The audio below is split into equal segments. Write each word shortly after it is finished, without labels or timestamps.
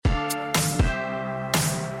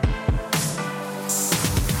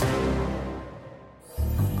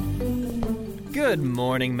Good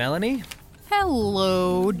morning, Melanie.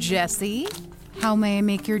 Hello, Jesse. How may I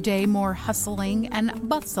make your day more hustling and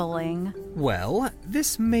bustling? Well,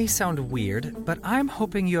 this may sound weird, but I'm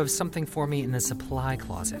hoping you have something for me in the supply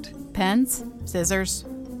closet. Pens? Scissors?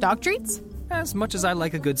 Dog treats? As much as I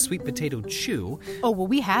like a good sweet potato chew... Oh, well,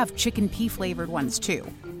 we have chicken pea flavored ones, too.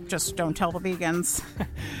 Just don't tell the vegans.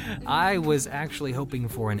 I was actually hoping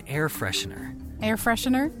for an air freshener. Air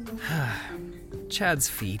freshener? Chad's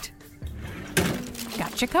feet.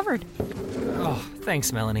 Got you covered. Oh,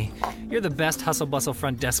 thanks, Melanie. You're the best hustle-bustle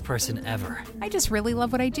front desk person ever. I just really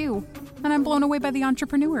love what I do, and I'm blown away by the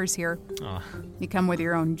entrepreneurs here. Oh. You come with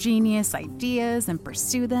your own genius ideas and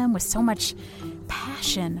pursue them with so much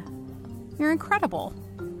passion. You're incredible.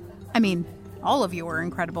 I mean, all of you are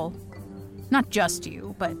incredible. Not just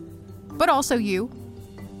you, but also you.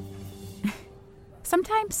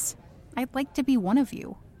 Sometimes I'd like to be one of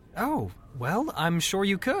you. Oh, well, I'm sure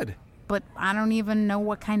you could. But I don't even know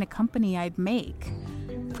what kind of company I'd make.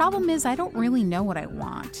 Problem is, I don't really know what I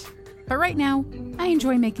want. But right now, I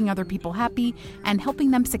enjoy making other people happy and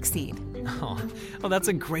helping them succeed. Oh, well, that's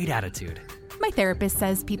a great attitude. My therapist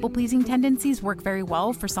says people-pleasing tendencies work very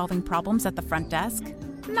well for solving problems at the front desk.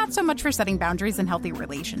 Not so much for setting boundaries and healthy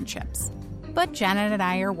relationships. But Janet and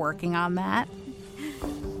I are working on that.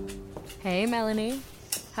 Hey, Melanie.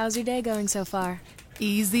 How's your day going so far?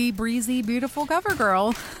 Easy, breezy, beautiful cover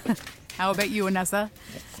girl. How about you, Anessa?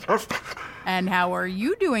 And how are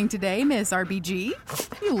you doing today, Miss RBG?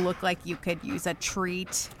 You look like you could use a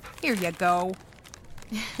treat. Here you go.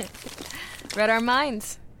 Read our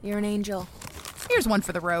minds. You're an angel. Here's one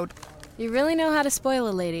for the road. You really know how to spoil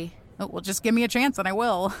a lady. Oh, well, just give me a chance and I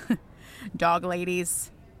will. Dog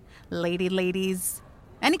ladies. Ladies.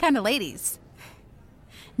 Any kind of ladies.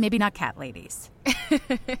 Maybe not cat ladies.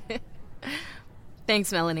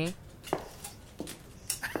 Thanks, Melanie.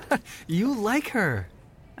 You like her.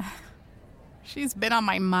 She's been on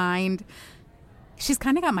my mind. She's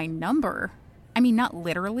kind of got my number. I mean, not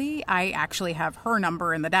literally. I actually have her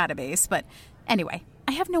number in the database, but anyway,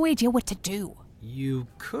 I have no idea what to do. You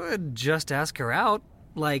could just ask her out,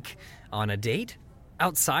 like on a date,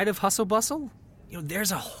 outside of Hustle Bustle. You know,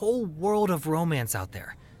 there's a whole world of romance out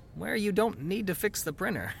there where you don't need to fix the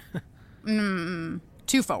printer.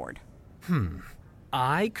 Too forward.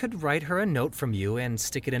 I could write her a note from you and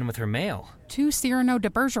stick it in with her mail. To Cyrano de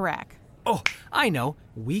Bergerac. Oh, I know.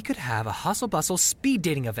 We could have a Hustle Bustle speed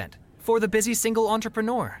dating event for the busy single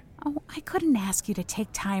entrepreneur. Oh, I couldn't ask you to take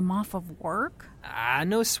time off of work.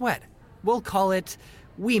 No sweat. We'll call it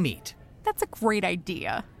We Meet. That's a great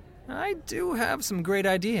idea. I do have some great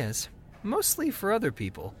ideas, mostly for other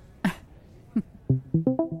people.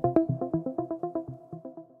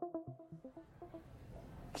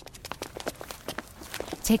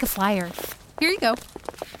 Take a flyer. Here you go.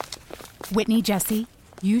 Whitney, Jesse,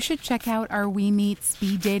 you should check out our We Meet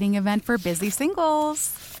speed dating event for busy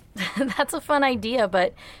singles. That's a fun idea,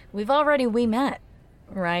 but we've already met.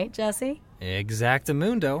 Right, Jesse?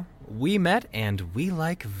 Exactamundo. We met and we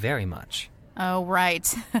like very much. Oh,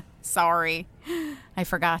 right. Sorry. I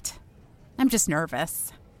forgot. I'm just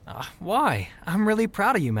nervous. Why? I'm really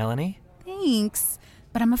proud of you, Melanie. Thanks.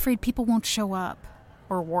 But I'm afraid people won't show up.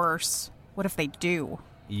 Or worse, what if they do?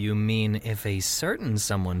 You mean if a certain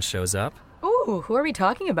someone shows up? Ooh, who are we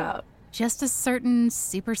talking about? Just a certain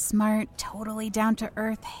super smart, totally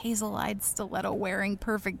down-to-earth, hazel-eyed, stiletto-wearing,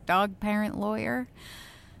 perfect dog parent lawyer.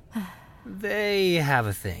 They have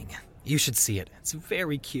a thing. You should see it. It's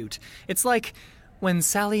very cute. It's like when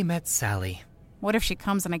Sally met Sally. What if she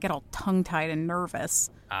comes and I get all tongue-tied and nervous?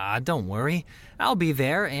 Don't worry. I'll be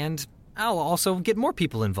there, and I'll also get more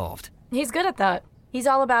people involved. He's good at that. He's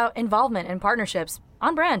all about involvement and partnerships.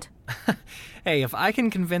 On brand. Hey, if I can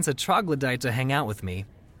convince a troglodyte to hang out with me,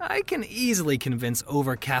 I can easily convince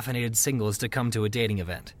over-caffeinated singles to come to a dating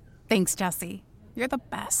event. Thanks, Jesse. You're the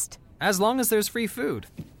best. As long as there's free food.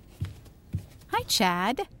 Hi,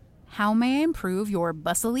 Chad. How may I improve your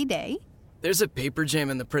bustly day? There's a paper jam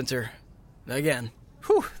in the printer. Again.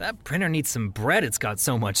 Whew, that printer needs some bread. It's got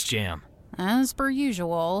so much jam. As per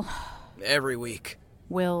usual. Every week.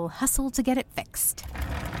 We'll hustle to get it fixed.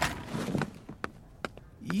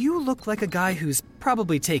 You look like a guy who's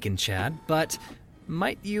probably taken, Chad, but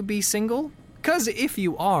might you be single? 'Cause if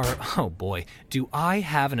you are, oh boy, do I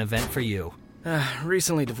have an event for you.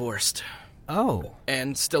 Recently divorced. Oh.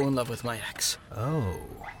 And still in love with my ex. Oh.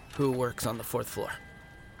 Who works on the 4th floor.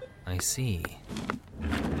 I see.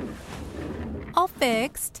 All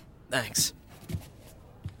fixed. Thanks.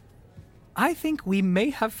 I think we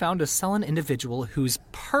may have found a sullen individual who's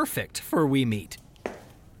perfect for We Meet.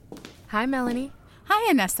 Hi, Melanie.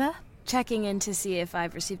 Hi, Anessa. Checking in to see if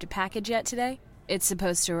I've received a package yet today. It's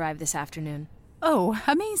supposed to arrive this afternoon. Oh,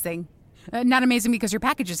 amazing. Not amazing because your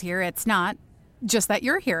package is here. It's not. Just that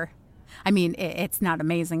you're here. I mean, it's not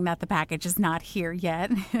amazing that the package is not here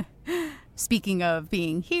yet. Speaking of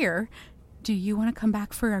being here, do you want to come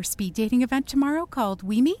back for our speed dating event tomorrow called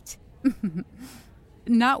We Meet?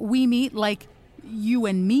 Not We Meet like you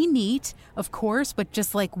and me meet, of course, but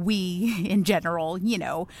just like we in general,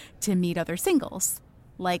 to meet other singles.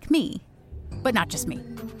 Like me. But not just me.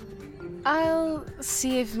 I'll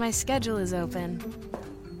see if my schedule is open.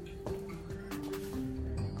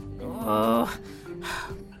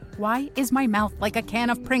 Why is my mouth like a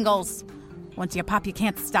can of Pringles? Once you pop, you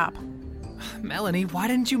can't stop. Melanie, why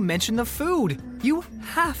didn't you mention the food? You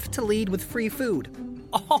have to lead with free food.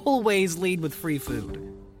 Always lead with free food.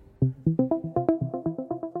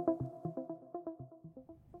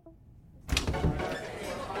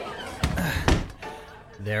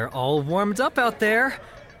 They're all warmed up out there.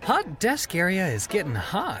 Hot desk area is getting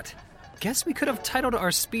hot. Guess we could have titled our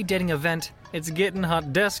speed dating event, It's Getting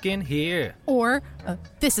Hot Desk in Here. Or,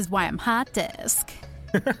 This Is Why I'm Hot Desk.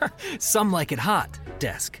 Some like it hot,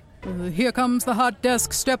 desk. Here comes the hot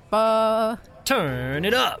desk stepper. Turn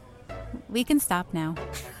it up. We can stop now.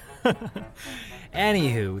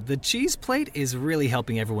 Anywho, the cheese plate is really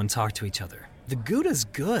helping everyone talk to each other. The Gouda's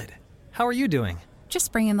good. How are you doing?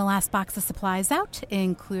 Just bringing the last box of supplies out,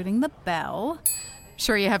 including the bell.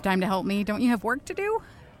 Sure you have time to help me? Don't you have work to do?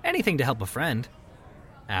 Anything to help a friend.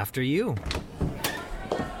 After you.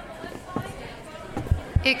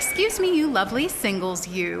 Excuse me, you lovely singles,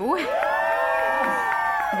 you.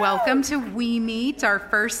 Welcome to We Meet, our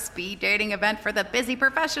first speed dating event for the busy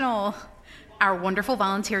professional. Our wonderful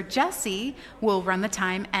volunteer, Jessie, will run the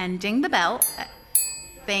time ending the bell.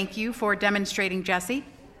 Thank you for demonstrating, Jessie.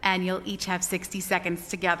 And you'll each have 60 seconds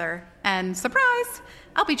together. And surprise,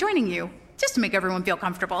 I'll be joining you, just to make everyone feel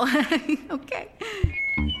comfortable. Okay.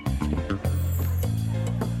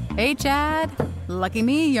 Hey, Chad. Lucky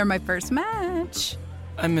me, you're my first match.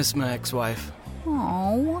 I miss my ex-wife.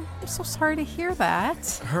 Oh, I'm so sorry to hear that.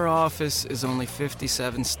 Her office is only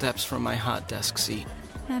 57 steps from my hot desk seat.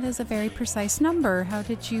 That is a very precise number. How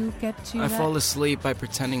did you get to I that? fall asleep by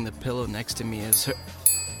pretending the pillow next to me is her...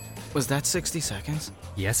 Was that 60 seconds?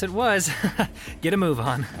 Yes, it was. Get a move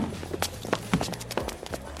on.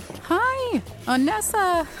 Hi,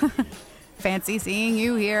 Onessa. Fancy seeing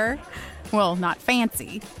you here. Well, not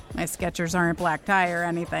fancy. My Skechers aren't black tie or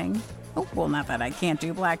anything. Oh, well, not that I can't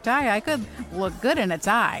do black tie. I could look good in a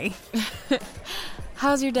tie.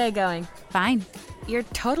 How's your day going? Fine. You're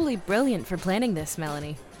totally brilliant for planning this,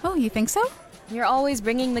 Melanie. Oh, you think so? You're always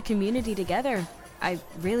bringing the community together. I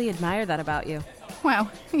really admire that about you. Wow.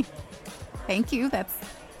 Thank you. That's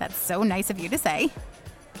so nice of you to say.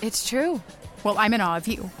 It's true. Well, I'm in awe of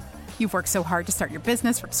you. You've worked so hard to start your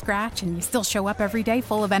business from scratch, and you still show up every day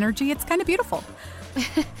full of energy. It's kind of beautiful.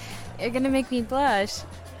 You're gonna make me blush.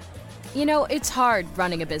 You know, it's hard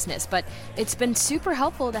running a business, but it's been super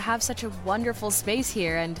helpful to have such a wonderful space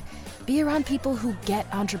here and be around people who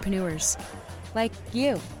get entrepreneurs. Like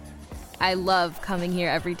you. I love coming here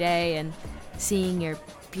every day and seeing your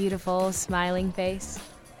beautiful, smiling face.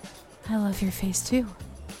 I love your face, too.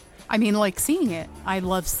 I mean, like seeing it. I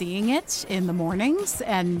love seeing it in the mornings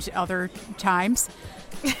and other times.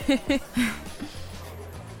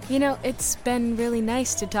 You know, it's been really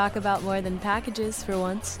nice to talk about more than packages for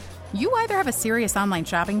once. You either have a serious online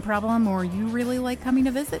shopping problem or you really like coming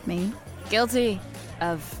to visit me. Guilty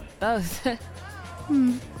of both.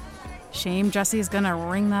 Shame Jesse's gonna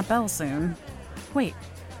ring that bell soon. Wait,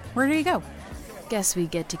 where did he go? Guess we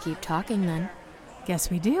get to keep talking then. Guess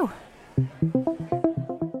we do.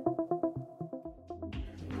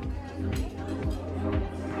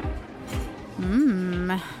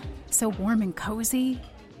 So warm and cozy.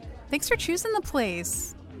 Thanks for choosing the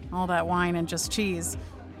place. All that wine and just cheese.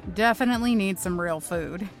 Definitely need some real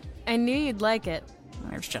food. I knew you'd like it.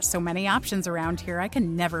 There's just so many options around here, I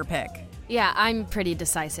can never pick. Yeah, I'm pretty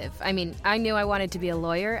decisive. I mean, I knew I wanted to be a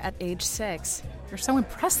lawyer at age 6. You're so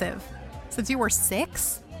impressive. Since you were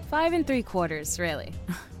 6? 5 3/4, really.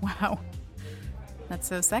 Wow. That's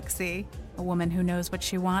so sexy. A woman who knows what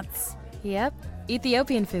she wants. Yep,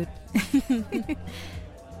 Ethiopian food.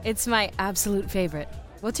 It's my absolute favorite.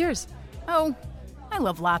 What's yours? Oh, I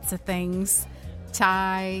love lots of things.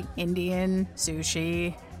 Thai, Indian,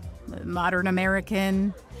 sushi, modern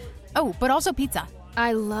American. Oh, but also pizza.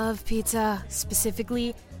 I love pizza,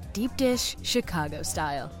 specifically deep dish Chicago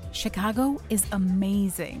style. Chicago is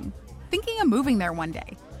amazing. Thinking of moving there one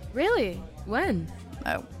day. Really? When?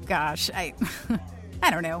 Oh, gosh, I I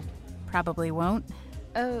don't know. Probably won't.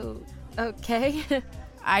 Oh, okay.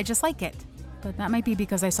 I just like it. but that might be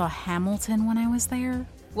because I saw Hamilton when I was there.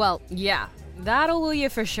 Well, yeah, that'll will you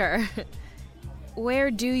for sure.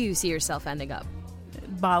 Where do you see yourself ending up?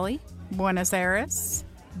 Bali, Buenos Aires,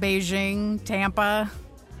 Beijing, Tampa.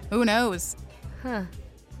 Who knows? Huh.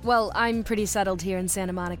 Well, I'm pretty settled here in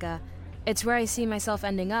Santa Monica. It's where I see myself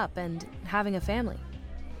ending up and having a family.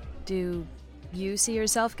 Do you see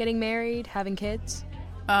yourself getting married, having kids?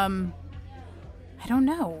 I don't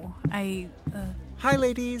know. Hi,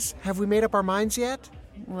 ladies. Have we made up our minds yet?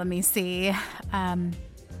 Let me see.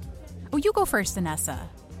 Oh, you go first, Inessa.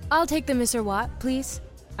 I'll take the Mr. Watt, please.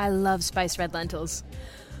 I love spiced red lentils.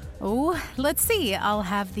 Oh, let's see. I'll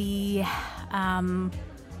have the,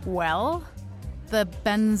 well, the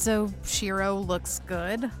benzo shiro looks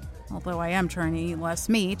good. Although I am trying to eat less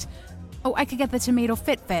meat. Oh, I could get the tomato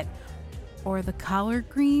fit. Or the collard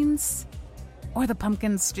greens. Or the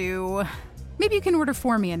pumpkin stew. Maybe you can order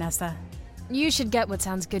for me, Inessa. You should get what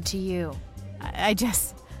sounds good to you.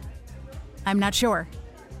 I'm not sure.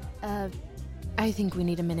 I think we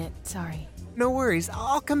need a minute. Sorry. No worries.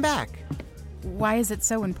 I'll come back. Why is it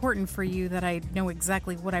so important for you that I know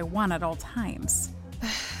exactly what I want at all times?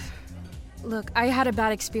 Look, I had a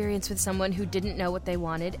bad experience with someone who didn't know what they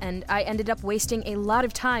wanted, and I ended up wasting a lot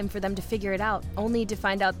of time for them to figure it out, only to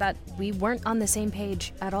find out that we weren't on the same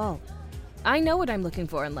page at all. I know what I'm looking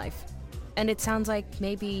for in life, and it sounds like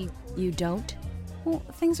maybe you don't. Well,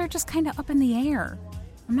 things are just kind of up in the air.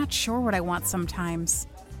 I'm not sure what I want sometimes.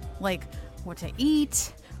 Like, what to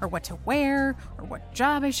eat, or what to wear, or what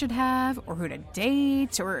job I should have, or who to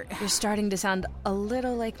date, or... You're starting to sound a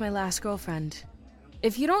little like my last girlfriend.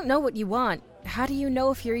 If you don't know what you want, how do you know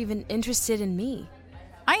if you're even interested in me?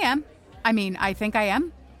 I am. I think I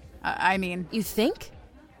am. You think?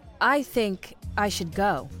 I think I should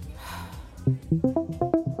go.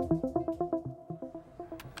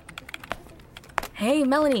 Hey,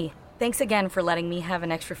 Melanie. Thanks again for letting me have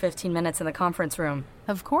an extra 15 minutes in the conference room.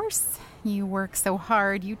 Of course. You work so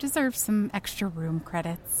hard, you deserve some extra room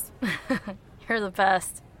credits. You're the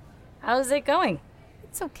best. How's it going?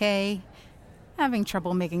 It's okay. Having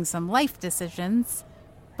trouble making some life decisions.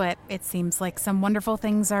 But it seems like some wonderful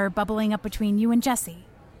things are bubbling up between you and Jesse.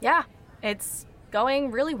 Yeah, it's going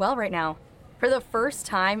really well right now. For the first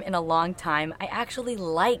time in a long time, I actually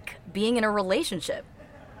like being in a relationship.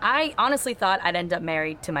 I honestly thought I'd end up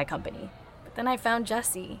married to my company. But then I found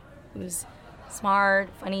Jesse, who's smart,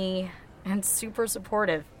 funny, and super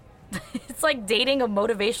supportive. It's like dating a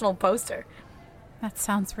motivational poster. That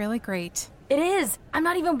sounds really great. It is. I'm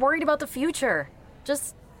not even worried about the future.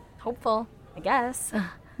 Just hopeful, I guess.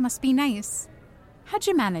 Must be nice. How'd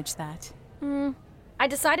you manage that? I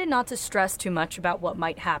decided not to stress too much about what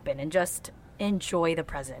might happen and just enjoy the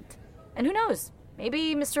present. And who knows?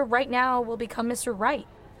 Maybe Mr. Right Now will become Mr. Right.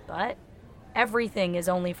 But everything is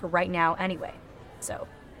only for right now anyway. So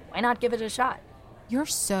why not give it a shot? You're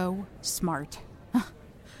so smart.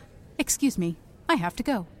 Excuse me. I have to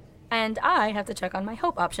go. And I have to check on my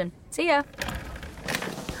Hope option. See ya.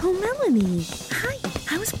 Oh, Melanie. Hi.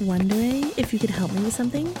 I was wondering if you could help me with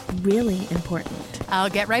something really important. I'll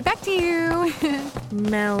get right back to you.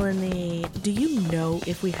 Melanie, do you know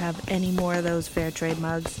if we have any more of those fair trade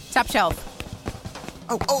mugs? Top shelf.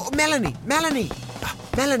 Oh, Melanie. Melanie,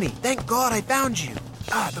 thank God I found you.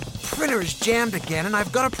 The printer is jammed again, and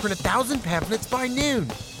I've got to print 1,000 pamphlets by noon.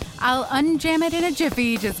 I'll unjam it in a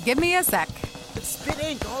jiffy. Just give me a sec. Spit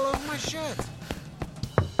ink all over my shirt.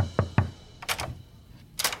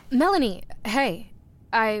 Melanie, hey.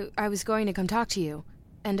 I was going to come talk to you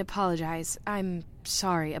and apologize. I'm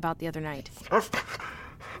sorry about the other night.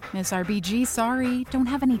 Miss RBG, sorry. Don't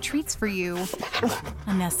have any treats for you.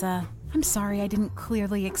 Inessa, I'm sorry I didn't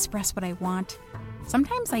clearly express what I want.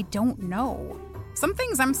 Sometimes I don't know. Some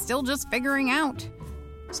things I'm still just figuring out.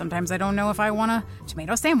 Sometimes I don't know if I want a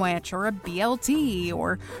tomato sandwich or a BLT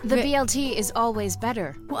or... The BLT is always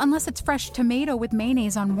better. Well, unless it's fresh tomato with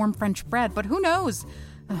mayonnaise on warm French bread, but who knows?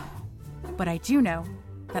 But I do know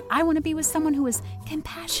that I want to be with someone who is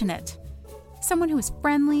compassionate. Someone who is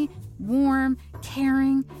friendly, warm,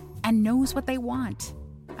 caring, and knows what they want.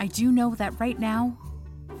 I do know that right now,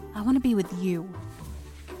 I want to be with you.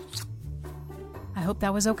 I hope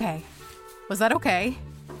that was okay. Was that okay?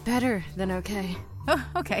 Better than okay. Oh,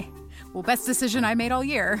 okay. Well, best decision I made all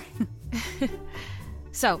year.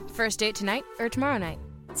 So, first date tonight or tomorrow night?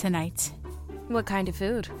 Tonight. What kind of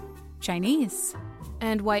food? Chinese.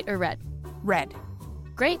 And white or red? Red.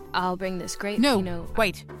 Great, I'll bring this grape. No,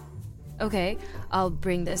 wait. Okay, I'll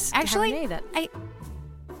bring this Actually, Cabernet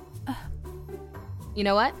then. You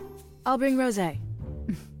know what? I'll bring rosé.